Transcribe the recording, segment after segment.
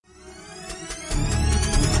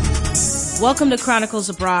Welcome to Chronicles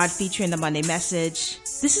Abroad, featuring the Monday Message.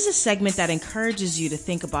 This is a segment that encourages you to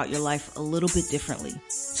think about your life a little bit differently,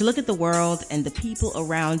 to look at the world and the people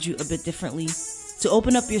around you a bit differently, to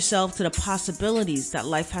open up yourself to the possibilities that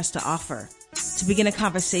life has to offer, to begin a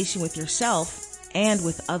conversation with yourself and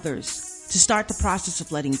with others, to start the process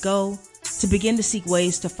of letting go, to begin to seek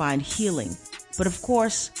ways to find healing. But of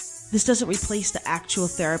course, this doesn't replace the actual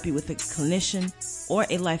therapy with a clinician or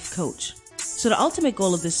a life coach. So the ultimate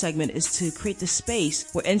goal of this segment is to create the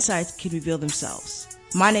space where insights can reveal themselves.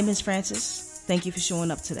 My name is Francis. Thank you for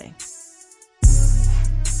showing up today.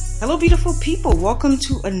 Hello, beautiful people. Welcome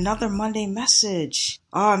to another Monday Message.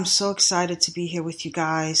 Oh, I'm so excited to be here with you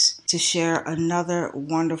guys to share another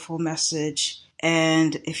wonderful message.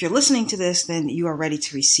 And if you're listening to this, then you are ready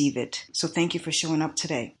to receive it. So thank you for showing up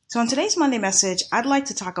today. So on today's Monday Message, I'd like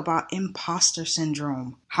to talk about imposter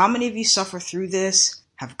syndrome. How many of you suffer through this,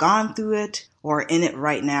 have gone through it, or are in it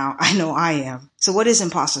right now? I know I am. So what is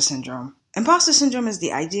imposter syndrome? Imposter syndrome is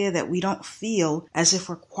the idea that we don't feel as if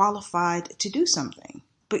we're qualified to do something.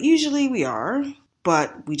 But usually we are,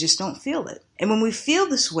 but we just don't feel it. And when we feel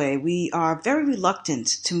this way, we are very reluctant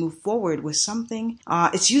to move forward with something.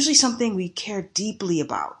 It's usually something we care deeply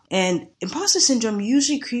about. And imposter syndrome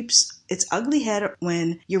usually creeps its ugly head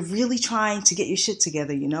when you're really trying to get your shit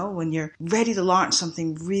together, when you're ready to launch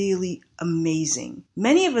something really amazing.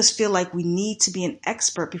 Many of us feel like we need to be an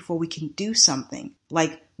expert before we can do something.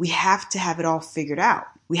 Like we have to have it all figured out.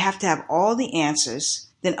 We have to have all the answers.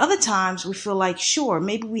 Then other times we feel like, sure,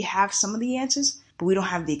 maybe we have some of the answers, but we don't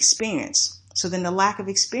have the experience. So then the lack of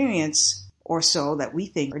experience or so that we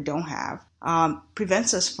think or don't have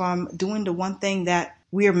prevents us from doing the one thing that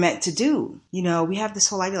we are meant to do. We have this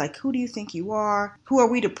whole idea like, who do you think you are? Who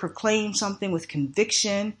are we to proclaim something with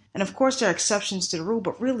conviction? And of course, there are exceptions to the rule,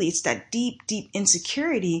 but really it's that deep, deep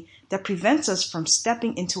insecurity that prevents us from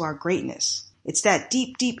stepping into our greatness. It's that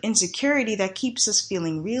deep, deep insecurity that keeps us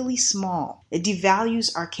feeling really small. It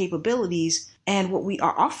devalues our capabilities and what we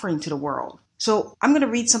are offering to the world. So I'm going to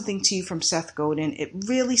read something to you from Seth Godin. It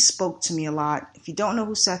really spoke to me a lot. If you don't know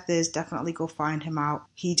who Seth is, definitely go find him out.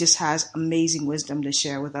 He just has amazing wisdom to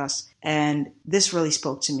share with us. And this really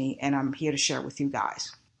spoke to me, and I'm here to share it with you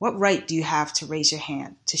guys. What right do you have to raise your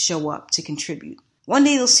hand, to show up, to contribute? One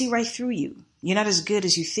day they'll see right through you. You're not as good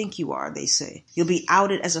as you think you are, they say. You'll be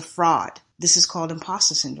outed as a fraud. This is called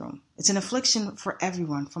imposter syndrome. It's an affliction for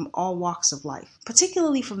everyone from all walks of life,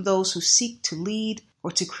 particularly from those who seek to lead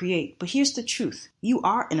or to create. But here's the truth. You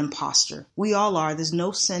are an imposter. We all are. There's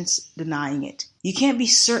no sense denying it. You can't be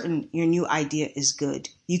certain your new idea is good.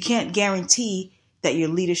 You can't guarantee that your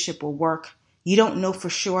leadership will work. You don't know for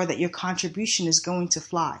sure that your contribution is going to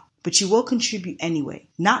fly. But you will contribute anyway.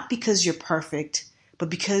 Not because you're perfect, but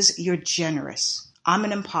because you're generous. I'm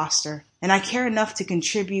an imposter, and I care enough to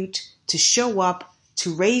contribute, to show up,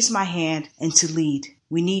 to raise my hand, and to lead.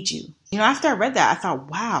 We need you. After I read that, I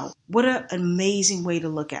thought, wow, what an amazing way to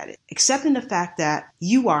look at it. Accepting the fact that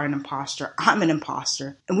you are an imposter, I'm an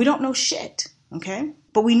imposter, and we don't know shit, okay?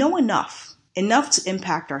 But we know enough to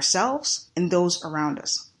impact ourselves and those around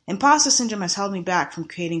us. Imposter syndrome has held me back from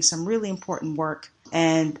creating some really important work,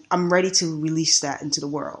 and I'm ready to release that into the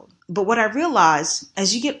world. But what I realized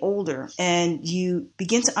as you get older and you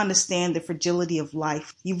begin to understand the fragility of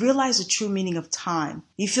life, you realize the true meaning of time.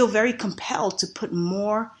 You feel very compelled to put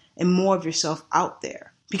more and more of yourself out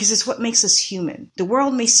there because it's what makes us human. The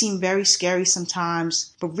world may seem very scary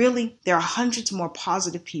sometimes, but really there are hundreds more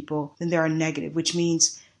positive people than there are negative, which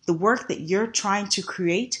means the work that you're trying to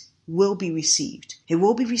create will be received. It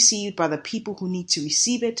will be received by the people who need to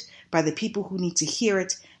receive it, by the people who need to hear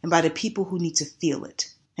it, and by the people who need to feel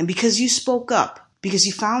it. And because you spoke up, because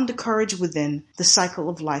you found the courage within, the cycle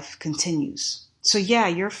of life continues. So yeah,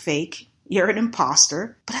 you're fake. You're an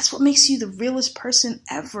imposter, but that's what makes you the realest person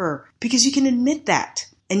ever, because you can admit that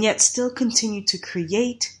and yet still continue to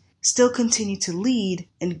create, still continue to lead,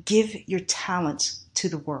 and give your talent to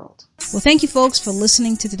the world. Well, thank you folks for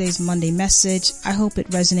listening to today's Monday Message. I hope it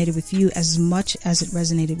resonated with you as much as it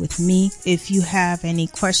resonated with me. If you have any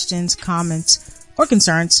questions, comments, or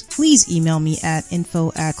concerns, please email me at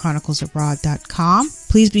info@chroniclesabroad.com.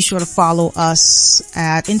 Please be sure to follow us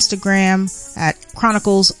at Instagram at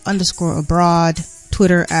Chronicles_abroad,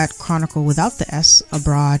 Twitter at Chronicle without the S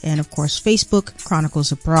abroad, and of course Facebook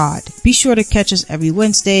Chronicles Abroad. Be sure to catch us every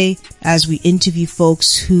Wednesday as we interview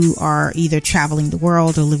folks who are either traveling the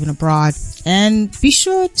world or living abroad. And be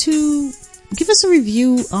sure to give us a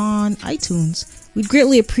review on iTunes. We'd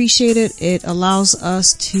greatly appreciate it. It allows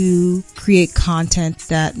us to create content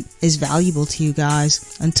that is valuable to you guys.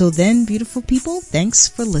 Until then, beautiful people, thanks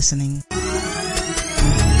for listening.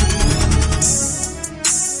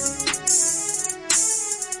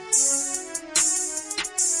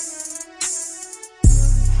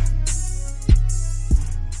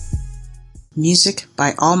 Music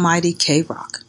by Almighty K Rock.